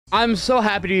I'm so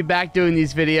happy to be back doing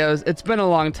these videos. It's been a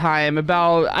long time,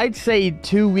 about, I'd say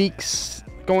 2 weeks,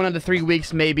 going on to 3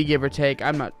 weeks, maybe, give or take.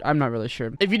 I'm not really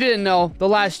sure. If you didn't know, the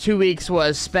last 2 weeks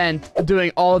was spent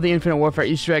doing all of the Infinite Warfare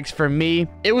Easter eggs for me.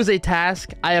 It was a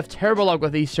task. I have terrible luck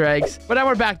with Easter eggs, but now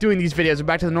we're back doing these videos. We're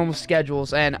back to the normal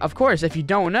schedules, and of course, if you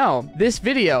don't know, this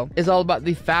video is all about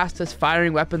the fastest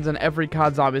firing weapons in every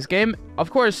COD Zombies game.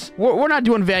 Of course, we're not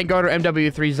doing Vanguard or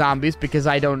MW3 Zombies because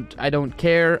I don't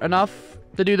care enough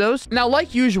to do those. Now,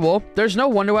 like usual, there's no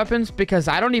wonder weapons because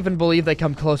I don't even believe they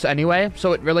come close anyway,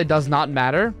 so it really does not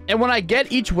matter. And when I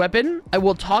get each weapon, I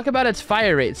will talk about its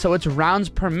fire rate, so it's rounds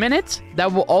per minute.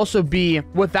 That will also be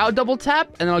without double tap,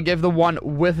 and then I'll give the one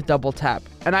with double tap.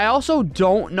 And I also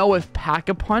don't know if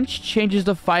Pack-a-Punch changes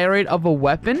the fire rate of a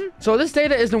weapon. So this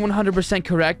data isn't 100%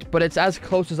 correct, but it's as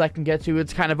close as I can get to.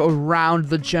 It's kind of around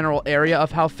the general area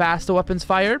of how fast the weapons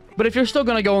fire. But if you're still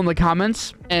going to go in the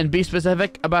comments and be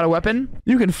specific about a weapon,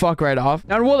 you can fuck right off.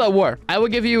 Now, in World at War, I will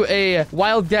give you a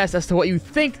wild guess as to what you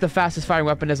think the fastest firing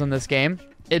weapon is on this game.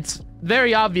 It's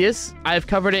very obvious. I've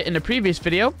covered it in a previous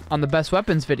video on the best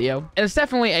weapons video, and it's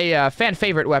definitely a fan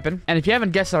favorite weapon. And if you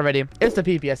haven't guessed already, it's the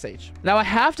PPSH. Now, I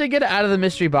have to get it out of the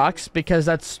mystery box because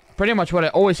that's pretty much what I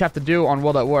always have to do on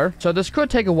World at War. So this could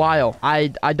take a while. I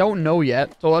don't know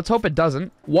yet, so let's hope it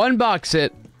doesn't. One box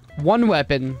it, one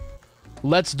weapon.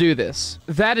 Let's do this.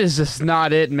 That is just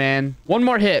not it, man. One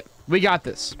more hit. We got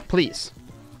this. Please.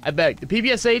 I beg. The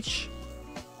PPSH.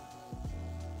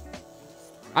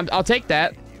 I'll take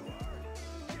that.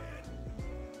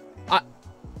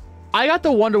 I got the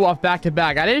Wonderwaffe back to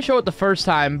back. I didn't show it the first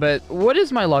time, but what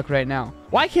is my luck right now?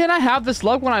 Why can't I have this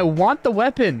luck when I want the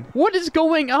weapon? What is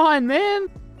going on, man?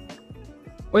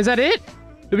 Was that it?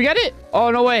 Did we get it? Oh,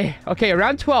 no way. Okay,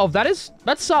 round 12. That's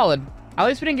solid. At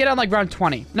least we didn't get on like round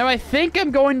 20. Now, I think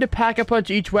I'm going to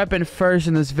Pack-a-Punch each weapon first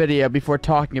in this video before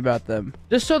talking about them.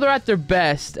 Just so they're at their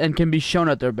best and can be shown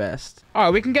at their best. All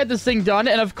right, we can get this thing done.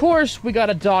 And of course, we got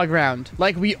a dog round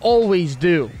like we always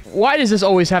do. Why does this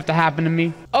always have to happen to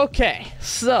me? Okay,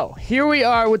 so here we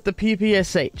are with the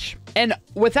PPSH. And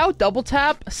without double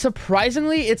tap,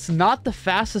 surprisingly, it's not the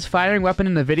fastest firing weapon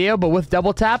in the video, but with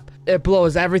double tap, it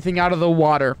blows everything out of the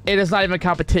water. It is not even a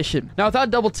competition. Now,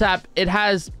 without double tap, it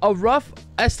has a rough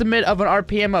estimate of an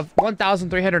RPM of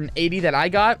 1,380 that I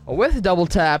got. With double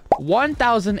tap,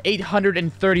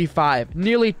 1,835,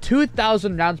 nearly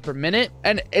 2,000 rounds per minute.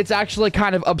 And it's actually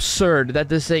kind of absurd that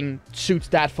this thing shoots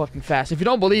that fucking fast. If you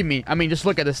don't believe me, I mean, just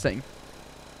look at this thing.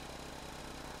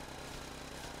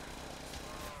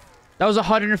 That was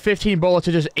 115 bullets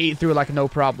it just ate through like no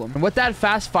problem. And with that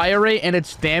fast fire rate and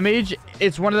its damage,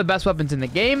 it's one of the best weapons in the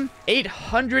game.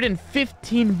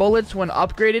 815 bullets when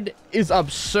upgraded is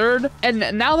absurd. And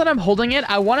now that I'm holding it,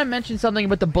 I want to mention something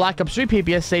about the Black Ops 3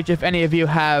 PPSH if any of you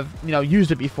have,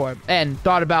 used it before and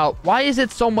thought about why is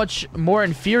it so much more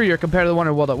inferior compared to the one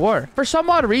in World at War. For some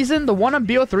odd reason, the one on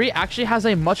BO3 actually has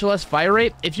a much less fire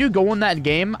rate. If you go in that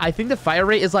game, I think the fire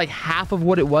rate is like half of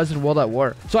what it was in World at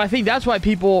War. So I think that's why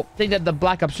people think that the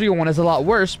Black Ops 3 one is a lot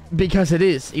worse, because it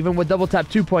is. Even with Double Tap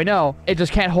 2.0, it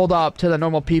just can't hold up to the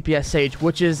normal PPSH,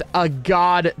 which is a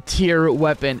god tier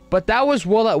weapon. But that was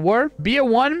World at War.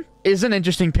 BO1 is an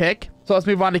interesting pick, so let's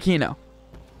move on to Kino.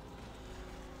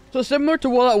 So similar to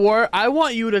World at War, I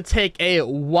want you to take a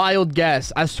wild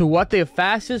guess as to what the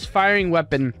fastest firing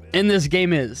weapon in this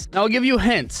game is. Now, I'll give you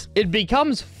hints. It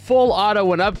becomes full auto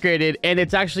when upgraded, and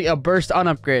it's actually a burst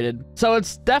unupgraded. So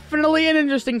it's definitely an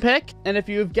interesting pick. And if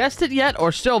you've guessed it yet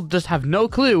or still just have no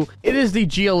clue, it is the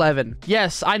G11.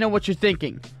 Yes, I know what you're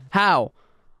thinking. How?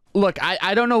 Look,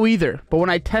 I don't know either, but when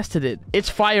I tested it, its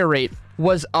fire rate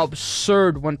was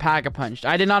absurd when Pack-a-Punched.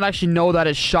 I did not actually know that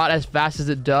it shot as fast as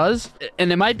it does,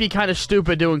 and it might be kind of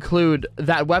stupid to include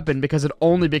that weapon because it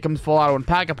only becomes full auto when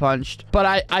Pack-a-Punched,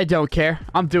 but I don't care.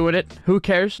 I'm doing it. Who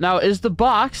cares? Now, is the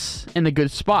box in a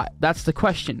good spot? That's the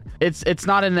question. It's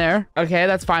not in there. Okay,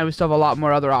 that's fine. We still have a lot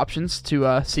more other options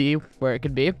to see where it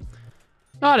could be.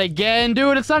 Not again,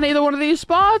 dude. It's not in either one of these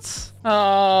spots.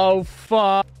 Oh,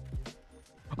 fuck.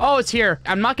 Oh, it's here.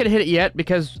 I'm not going to hit it yet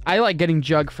because I like getting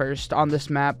Jug first on this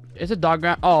map. It's a dog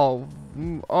ground. Oh.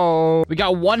 We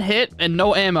got one hit and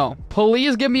no ammo.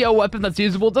 Please give me a weapon that's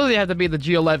usable. Doesn't have to be the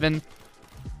G11.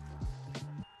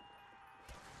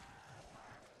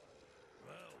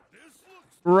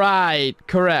 Right.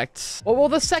 Correct. What will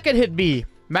the second hit be?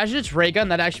 Imagine it's ray gun.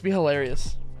 That'd actually be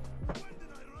hilarious.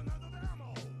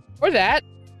 Or that.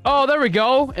 Oh, there we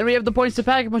go. And we have the points to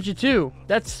Pack-a-Punch it too.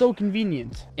 That's so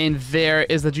convenient. And there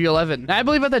is the G11. Now, I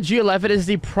believe that the G11 is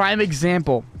the prime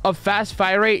example of fast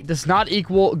fire rate does not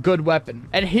equal good weapon.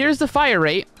 And here's the fire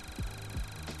rate.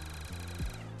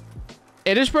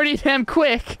 It is pretty damn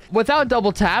quick. Without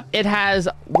double tap, it has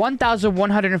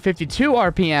 1,152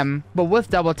 RPM, but with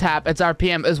double tap, its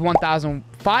RPM is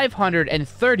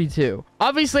 1,532.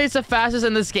 Obviously, it's the fastest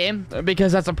in this game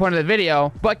because that's the point of the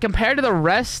video, but compared to the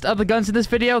rest of the guns in this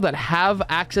video that have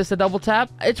access to double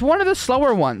tap, it's one of the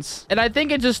slower ones, and I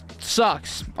think it just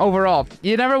sucks overall.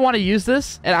 You never want to use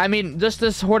this, and I mean, just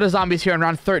this horde of zombies here in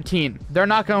round 13, they're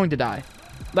not going to die.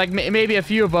 Like, maybe a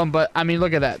few of them, but, I mean,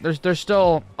 look at that. There's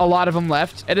still a lot of them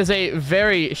left. It is a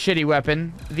very shitty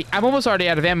weapon. I'm almost already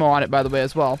out of ammo on it, by the way,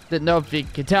 as well. Didn't know if you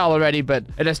could tell already, but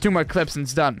it has 2 more clips and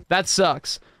it's done. That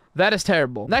sucks. That is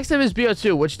terrible. Next up is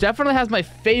BO2, which definitely has my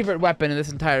favorite weapon in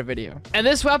this entire video. And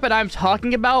this weapon I'm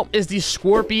talking about is the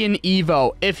Scorpion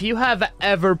Evo. If you have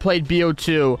ever played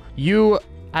BO2, you...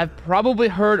 I've probably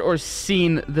heard or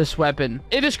seen this weapon.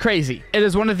 It is crazy. It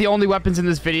is one of the only weapons in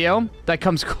this video that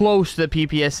comes close to the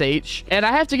PPSH. And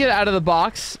I have to get it out of the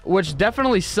box, which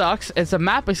definitely sucks. It's a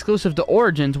map exclusive to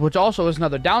Origins, which also is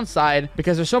another downside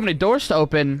because there's so many doors to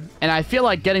open. And I feel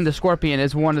like getting the Scorpion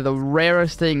is one of the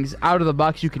rarest things out of the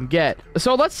box you can get.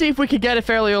 So let's see if we could get it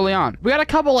fairly early on. We got a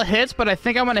couple of hits, but I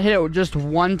think I'm going to hit it just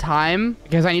one time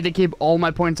because I need to keep all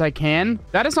my points I can.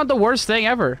 That is not the worst thing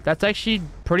ever. That's actually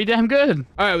pretty damn good.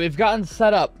 All right, we've gotten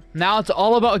set up. Now it's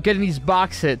all about getting these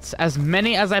box hits, as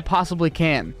many as I possibly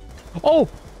can. Oh,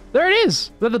 there it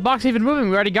is. The box even moving.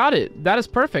 We already got it. That is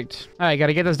perfect. All right,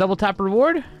 gotta get this double tap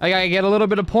reward. I gotta get a little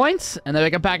bit of points, and then we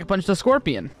can pack a punch the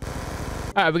Scorpion.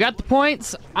 All right, we got the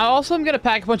points. I also am going to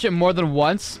pack punch it more than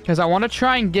once because I want to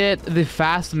try and get the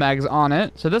fast mags on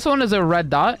it. So this one is a red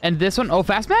dot and this one, oh,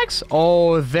 fast mags?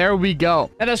 Oh, there we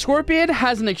go. And the Scorpion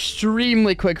has an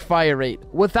extremely quick fire rate.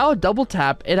 Without double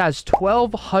tap, it has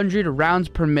 1,200 rounds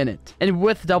per minute. And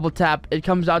with double tap, it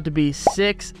comes out to be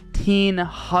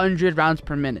 1,600 rounds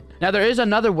per minute. Now, there is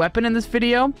another weapon in this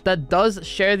video that does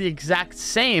share the exact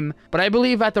same, but I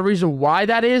believe that the reason why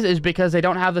that is because they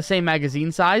don't have the same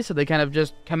magazine size, so they kind of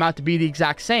just come out to be the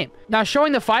exact same. Now,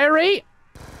 showing the fire rate,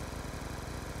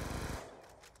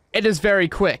 it is very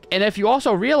quick. And if you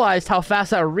also realized how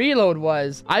fast that reload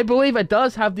was, I believe it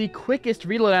does have the quickest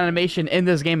reload animation in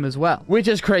this game as well, which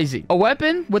is crazy. A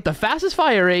weapon with the fastest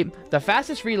fire rate, the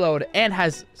fastest reload, and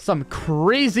has some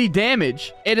crazy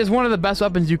damage. It is one of the best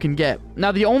weapons you can get.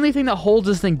 Now, the only thing that holds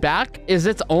this thing back is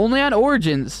it's only on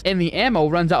Origins, and the ammo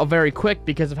runs out very quick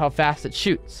because of how fast it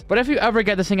shoots. But if you ever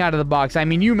get this thing out of the box, I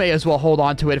mean, you may as well hold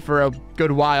on to it for a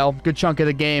good while, good chunk of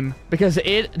the game, because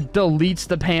it deletes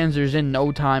the Panzers in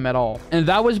no time at all. And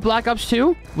that was Black Ops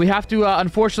 2. We have to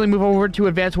unfortunately move over to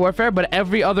Advanced Warfare, but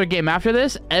every other game after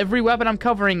this, every weapon I'm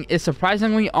covering is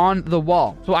surprisingly on the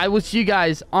wall. So I will see you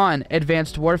guys on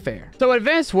Advanced Warfare. So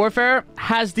Advanced Warfare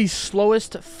has the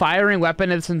slowest firing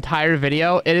weapon in this entire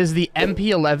video. It is the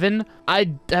MP11.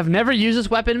 I have never used this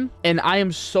weapon, and I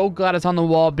am so glad it's on the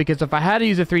wall because if I had to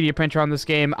use a 3D printer on this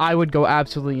game, I would go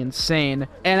absolutely insane.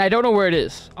 And I don't know where it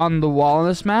is on the wall on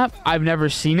this map. I've never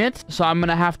seen it, so I'm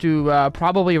gonna have to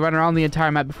probably run around the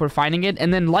entire map before finding it,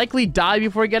 and then likely die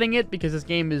before getting it because this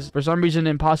game is for some reason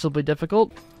impossibly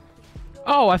difficult.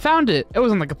 Oh, I found it. It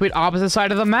was on the complete opposite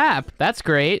side of the map. That's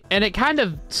great. And it kind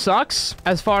of sucks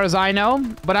as far as I know,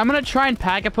 but I'm going to try and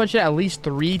pack-a punch it at least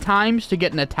 3 times to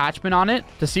get an attachment on it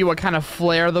to see what kind of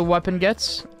flare the weapon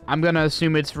gets. I'm going to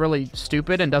assume it's really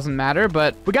stupid and doesn't matter,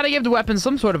 but we got to give the weapon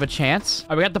some sort of a chance.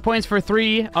 We got the points for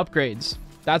 3 upgrades.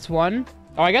 That's 1.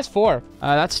 Oh, I guess 4.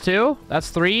 That's 2. That's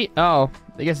 3. Oh,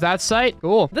 I guess that's sight.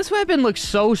 Cool. This weapon looks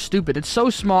so stupid. It's so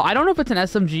small. I don't know if it's an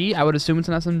SMG. I would assume it's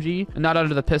an SMG, not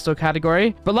under the pistol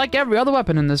category. But like every other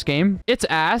weapon in this game, it's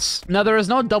ass. Now, there is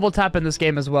no double tap in this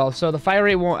game as well, so the fire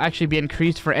rate won't actually be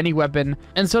increased for any weapon.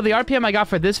 And so the RPM I got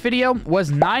for this video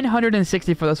was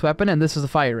 960 for this weapon, and this is the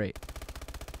fire rate.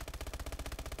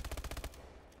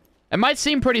 It might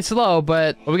seem pretty slow,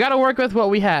 but we got to work with what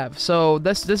we have. So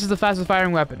this is the fastest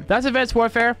firing weapon. That's Advanced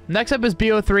Warfare. Next up is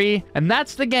BO3, and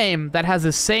that's the game that has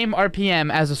the same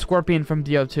RPM as the Scorpion from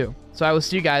BO2. So I will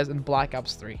see you guys in Black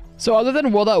Ops 3. So other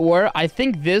than World at War, I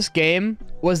think this game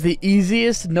was the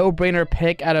easiest no-brainer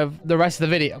pick out of the rest of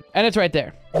the video. And it's right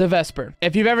there, the Vesper.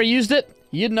 If you've ever used it,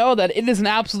 you'd know that it is an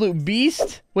absolute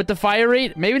beast with the fire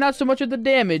rate. Maybe not so much with the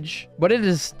damage, but it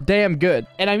is damn good.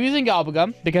 And I'm using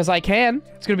Gobblegum because I can.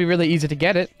 It's going to be really easy to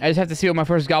get it. I just have to see what my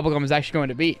first Gobblegum is actually going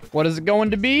to be. What is it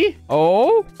going to be?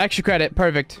 Oh, extra credit.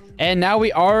 Perfect. And now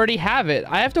we already have it.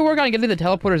 I have to work on getting the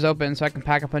teleporters open so I can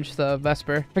pack-a-punch the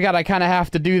Vesper. Forgot I kind of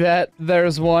have to do that.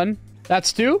 There's 1.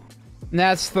 That's 2. And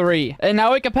that's 3. And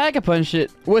now we can pack-a-punch it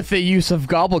with the use of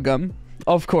Gobblegum,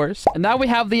 of course. And now we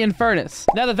have the Infernus.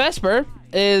 Now the Vesper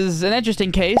is an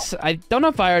interesting case. I don't know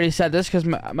if I already said this because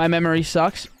my memory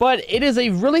sucks, but it is a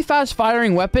really fast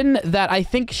firing weapon that I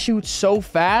think shoots so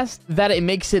fast that it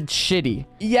makes it shitty.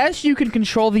 Yes, you can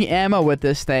control the ammo with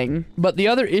this thing, but the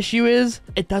other issue is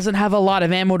it doesn't have a lot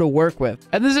of ammo to work with.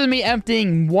 And this is me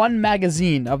emptying one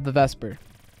magazine of the Vesper.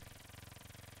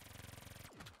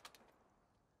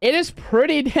 It is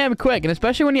pretty damn quick, and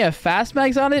especially when you have fast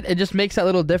mags on it, it just makes that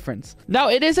little difference. Now,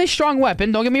 it is a strong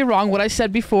weapon. Don't get me wrong. What I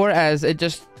said before, as it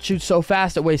just shoots so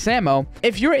fast it wastes ammo.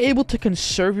 If you're able to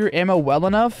conserve your ammo well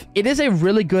enough, it is a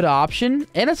really good option,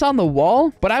 and it's on the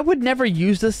wall, but I would never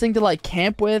use this thing to like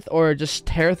camp with or just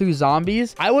tear through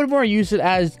zombies. I would more use it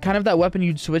as kind of that weapon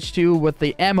you'd switch to with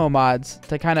the ammo mods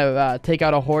to kind of take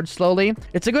out a horde slowly.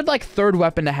 It's a good like third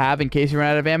weapon to have in case you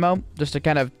run out of ammo, just to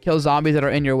kind of kill zombies that are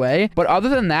in your way. But other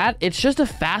than that, it's just a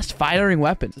fast firing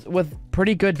weapon with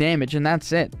pretty good damage, and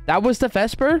that's it. That was the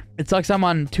Vesper. It sucks I'm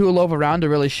on too low of a round to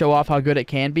really show off how good it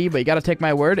can be, but you gotta take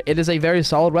my word, it is a very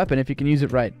solid weapon if you can use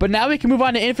it right. But now we can move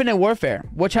on to Infinite Warfare,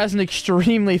 which has an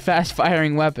extremely fast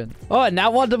firing weapon. Oh, and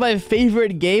now one of my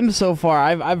favorite games so far.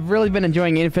 I've really been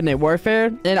enjoying Infinite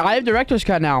Warfare, and I have Director's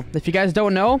Cut now. If you guys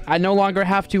don't know, I no longer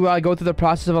have to go through the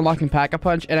process of unlocking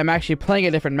Pack-a-Punch, and I'm actually playing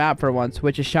a different map for once,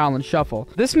 which is Shaolin Shuffle.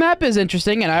 This map is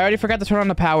interesting, and I already forgot to turn on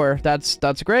the power.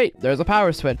 That's great. There's a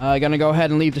power switch. Gonna go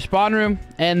ahead and leave the spawn room,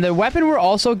 and the weapon we're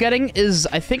also getting is,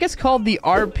 I think it's called the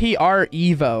RPR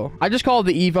Evo. I just call it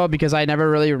the Evo because I never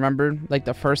really remembered like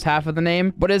the first half of the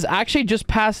name, but it's actually just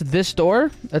past this door.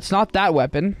 It's not that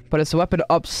weapon, but it's the weapon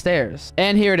upstairs,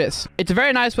 and here it is. It's a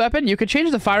very nice weapon. You can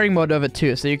change the firing mode of it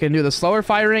too, so you can do the slower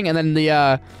firing and then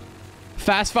the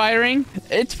fast firing.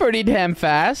 It's pretty damn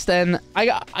fast, and I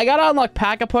gotta unlock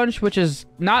Pack-a-Punch, which is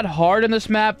not hard in this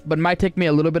map, but might take me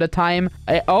a little bit of time.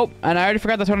 Oh, and I already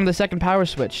forgot to turn on the second power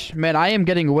switch. Man, I am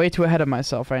getting way too ahead of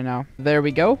myself right now. There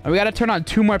we go. And we gotta turn on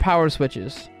 2 more power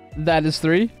switches. That is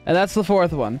 3, and that's the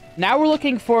 4th one. Now we're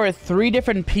looking for 3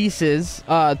 different pieces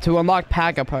to unlock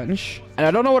Pack-a-Punch, and I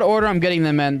don't know what order I'm getting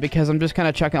them in because I'm just kind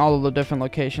of checking all of the different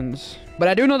locations. But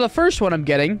I do know the first one I'm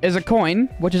getting is a coin,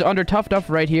 which is under Tough Duff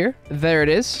right here. There it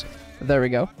is. There we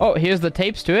go. Oh, here's the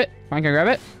tapes to it. Can I grab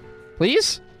it?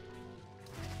 Please?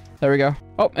 There we go.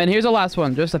 Oh, and here's the last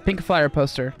one, just a pink flyer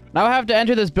poster. Now I have to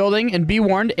enter this building, and be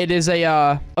warned, it is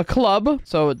a club,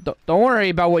 so don't worry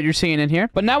about what you're seeing in here.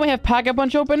 But now we have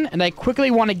Pack-a-Punch open, and I quickly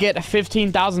want to get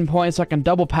 15,000 points so I can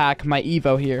double pack my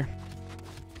Evo here.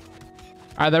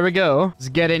 All right, there we go. Let's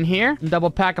get in here and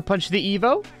double Pack-a-Punch the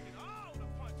Evo.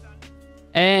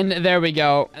 And there we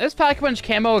go. This Pack-a-Punch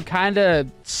camo kind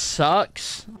of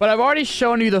sucks, but I've already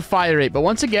shown you the fire rate. But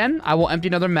once again, I will empty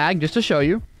another mag just to show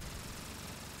you.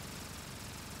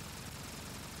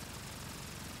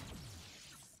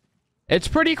 It's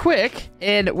pretty quick,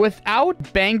 and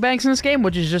without bang bangs in this game,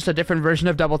 which is just a different version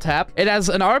of double tap, it has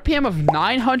an RPM of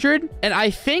 900, and I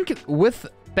think with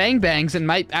bang bangs, it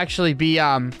might actually be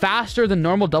faster than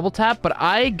normal double tap, but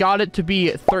I got it to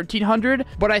be 1300,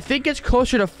 but I think it's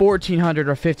closer to 1400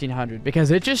 or 1500,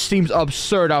 because it just seems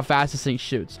absurd how fast this thing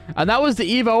shoots. And that was the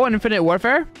Evo in Infinite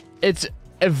Warfare. It's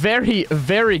very,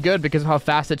 very good because of how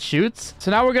fast it shoots.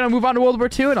 So now we're going to move on to World War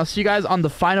II, and I'll see you guys on the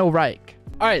final Reich.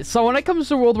 All right, so when it comes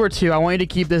to World War II, I want you to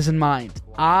keep this in mind.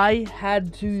 I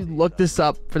had to look this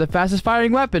up for the fastest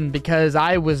firing weapon because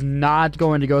I was not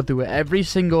going to go through every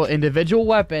single individual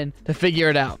weapon to figure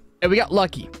it out. And we got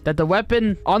lucky that the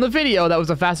weapon on the video that was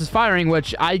the fastest firing,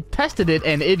 which I tested it,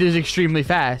 and it is extremely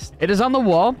fast. It is on the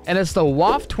wall, and it's the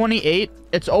WAF 28.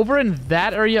 It's over in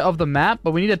that area of the map,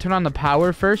 but we need to turn on the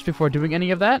power first before doing any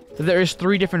of that. There is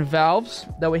 3 different valves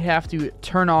that we have to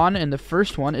turn on, and the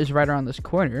first one is right around this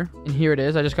corner. And here it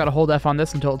is. I just got to hold F on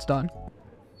this until it's done.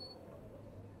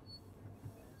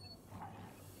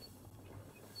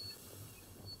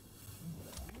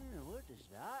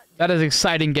 That is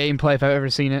exciting gameplay if I've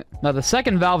ever seen it. Now, the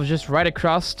second valve is just right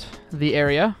across the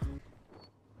area.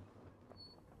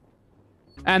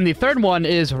 And the third one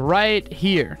is right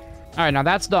here. All right, now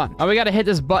that's done. Now we got to hit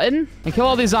this button and kill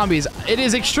all these zombies. It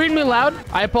is extremely loud.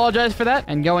 I apologize for that.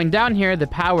 And going down here, the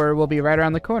power will be right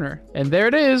around the corner. And there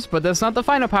it is, but that's not the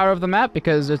final power of the map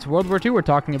because it's World War II we're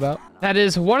talking about. That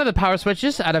is one of the power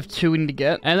switches out of 2 we need to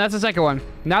get. And that's the second one.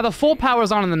 Now the full power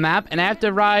is on the map, and I have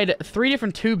to ride 3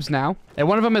 different tubes now. And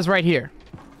one of them is right here.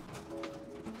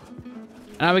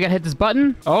 And now we got to hit this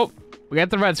button. Oh, we got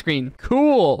the red screen.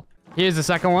 Cool. Here's the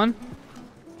second one.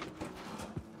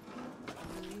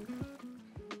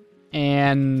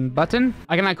 And button.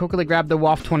 I can now quickly grab the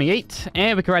WAF 28,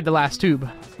 and we can ride the last tube.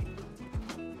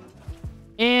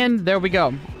 And there we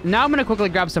go. Now I'm going to quickly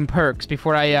grab some perks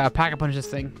before I Pack-a-Punch this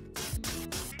thing.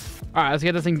 All right, let's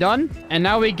get this thing done. And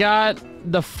now we got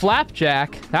The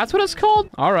Flapjack. That's what it's called?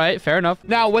 All right, fair enough.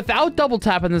 Now, without double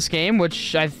tap in this game,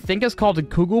 which I think is called a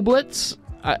Kugel Blitz,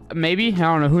 maybe, I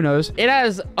don't know, who knows. It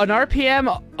has an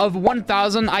RPM of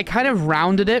 1,000. I kind of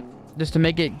rounded it just to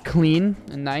make it clean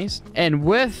and nice. And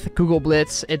with Kugel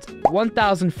Blitz, it's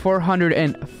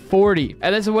 1,440.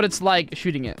 And this is what it's like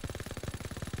shooting it.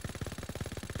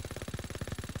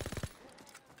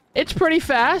 It's pretty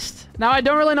fast. Now, I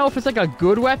don't really know if it's like a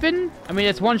good weapon. I mean,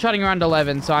 it's one-shotting around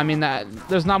 11, so I mean,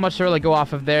 there's not much to really go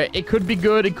off of there. It could be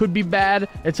good, it could be bad.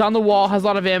 It's on the wall, has a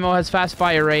lot of ammo, has fast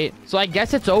fire rate. So I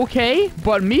guess it's okay,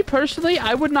 but me personally,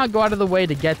 I would not go out of the way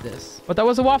to get this. But that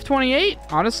was a WAF 28.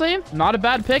 Honestly, not a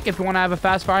bad pick if you want to have a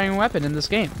fast-firing weapon in this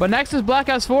game. But next is Black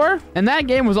Ops 4, and that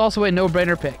game was also a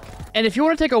no-brainer pick. And if you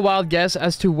want to take a wild guess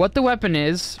as to what the weapon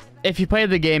is, if you played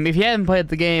the game, if you haven't played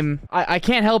the game, I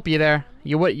can't help you there.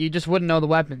 You just wouldn't know the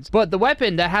weapons. But the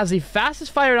weapon that has the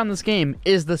fastest fire on this game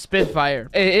is the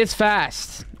Spitfire. It's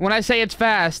fast. When I say it's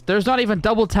fast, there's not even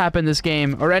double tap in this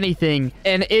game or anything.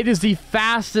 And it is the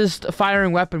fastest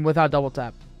firing weapon without double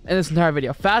tap in this entire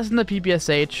video. Fast in the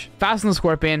PPSH, fast in the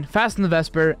Scorpion, fast in the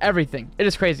Vesper, everything. It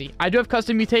is crazy. I do have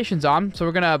custom mutations on, so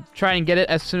we're gonna try and get it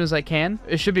as soon as I can.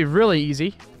 It should be really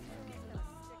easy.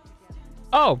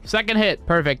 Oh, second hit.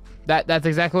 Perfect. That's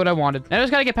exactly what I wanted. Now I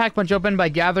just gotta get Pack Punch open by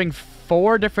gathering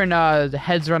 4 different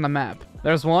heads around the map.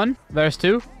 There's 1, there's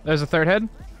 2, there's a 3rd head,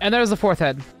 and there's the 4th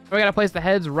head. We gotta place the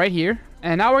heads right here.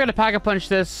 And now we're gonna Pack a Punch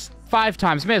this 5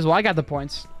 times. May as well, I got the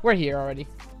points. We're here already.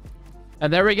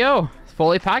 And there we go.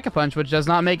 Fully Pack-a-Punch, which does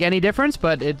not make any difference,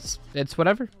 but it's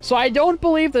whatever. So I don't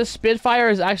believe the Spitfire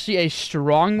is actually a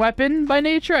strong weapon by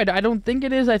nature. I don't think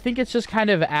it is. I think it's just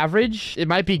kind of average. It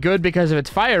might be good because of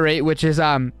its fire rate, which is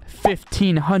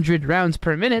 1,500 rounds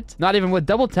per minute. Not even with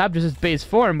double tap, just its base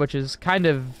form, which is kind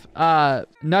of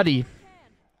nutty.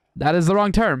 That is the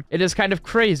wrong term. It is kind of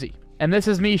crazy. And this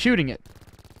is me shooting it.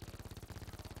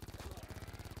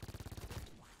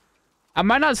 I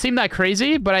might not seem that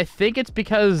crazy, but I think it's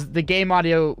because the game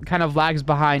audio kind of lags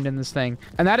behind in this thing.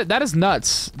 And that is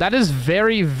nuts. That is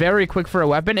very, very quick for a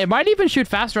weapon. It might even shoot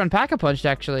faster on Pack-a-Punch,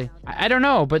 actually. I don't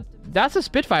know, but that's a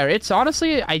Spitfire. It's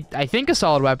honestly, I think, a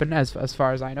solid weapon as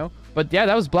far as I know. But yeah,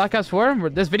 that was Black Ops 4.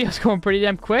 This video's going pretty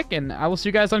damn quick, and I will see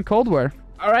you guys on Cold War.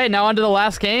 All right, now on to the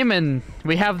last game, and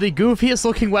we have the goofiest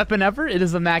looking weapon ever. It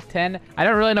is the MAC-10. I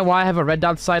don't really know why I have a red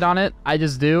dot sight on it. I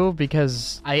just do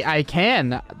because I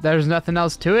can. There's nothing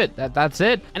else to it. That's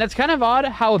it. And it's kind of odd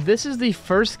how this is the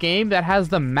first game that has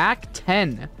the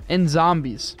MAC-10 in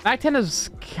zombies. MAC-10 has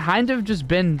kind of just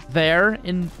been there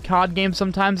in COD games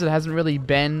sometimes. It hasn't really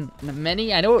been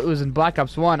many. I know it was in Black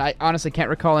Ops 1. I honestly can't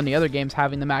recall any other games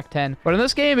having the MAC-10. But in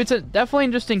this game, it's definitely an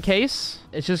interesting case.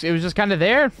 It was just kind of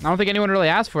there. I don't think anyone really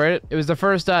asked for it. It was the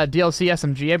first DLC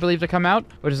SMG, I believe, to come out,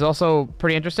 which is also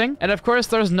pretty interesting. And of course,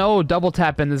 there's no double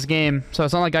tap in this game, so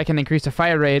it's not like I can increase the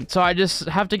fire rate. So I just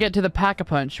have to get to the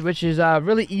Pack-a-Punch, which is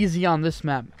really easy on this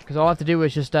map, because all I have to do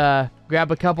is just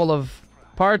grab a couple of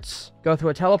parts, go through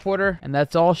a teleporter, and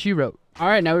that's all she wrote. All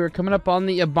right, now we're coming up on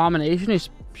the Abomination. He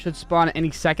should spawn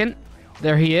any second.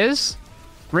 There he is.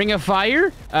 Ring of Fire.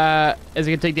 Is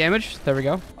he gonna take damage? There we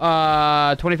go.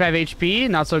 25 HP.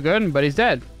 Not so good, but he's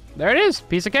dead. There it is.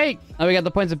 Piece of cake. Now we got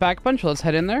the points of Pack-a-Punch. Let's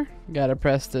head in there. Gotta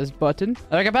press this button.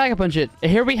 I can Pack-a-Punch it.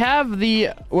 Here we have the,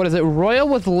 what is it? Royal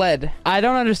with lead. I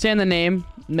don't understand the name.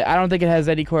 I don't think it has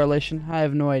any correlation. I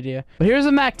have no idea. But here's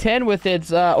a MAC-10 with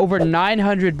its over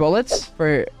 900 bullets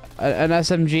for an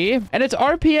SMG, and its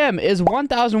RPM is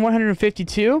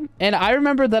 1,152. And I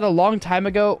remember that a long time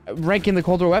ago, ranking the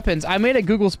Cold War weapons, I made a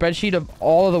Google spreadsheet of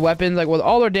all of the weapons, like with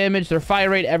all their damage, their fire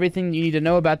rate, everything you need to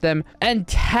know about them. And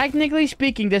technically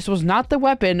speaking, this was not the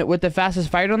weapon with the fastest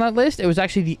fire on that list. It was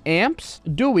actually the Amps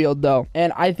dual wield though,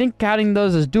 and I think counting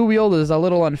those as dual wield is a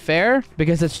little unfair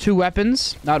because it's 2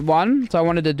 weapons, not 1. So I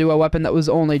wanted to do a weapon that was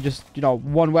only just, you know,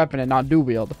 1 weapon and not dual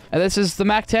wield. And this is the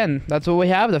MAC-10. That's what we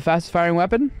have, the fastest firing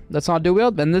weapon. That's not dual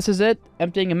wield, and this is it,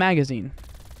 emptying a magazine.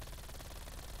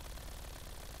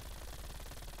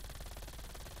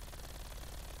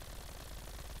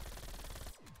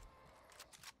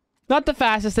 Not the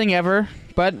fastest thing ever,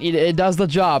 but it does the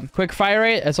job. Quick fire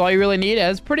rate, that's all you really need. It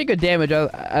has pretty good damage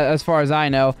as far as I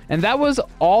know. And that was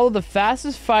all of the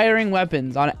fastest firing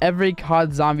weapons on every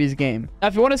COD Zombies game. Now,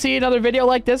 if you want to see another video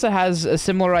like this that has a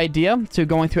similar idea to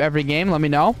going through every game, let me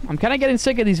know. I'm kind of getting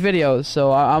sick of these videos,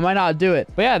 so I might not do it.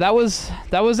 But yeah, that was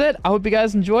it. I hope you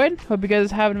guys enjoyed. Hope you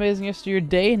guys have an amazing rest of your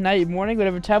day, night, morning,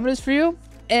 whatever time it is for you.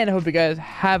 And I hope you guys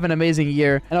have an amazing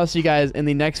year. And I'll see you guys in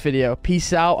the next video.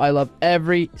 Peace out. I love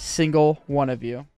every single one of you.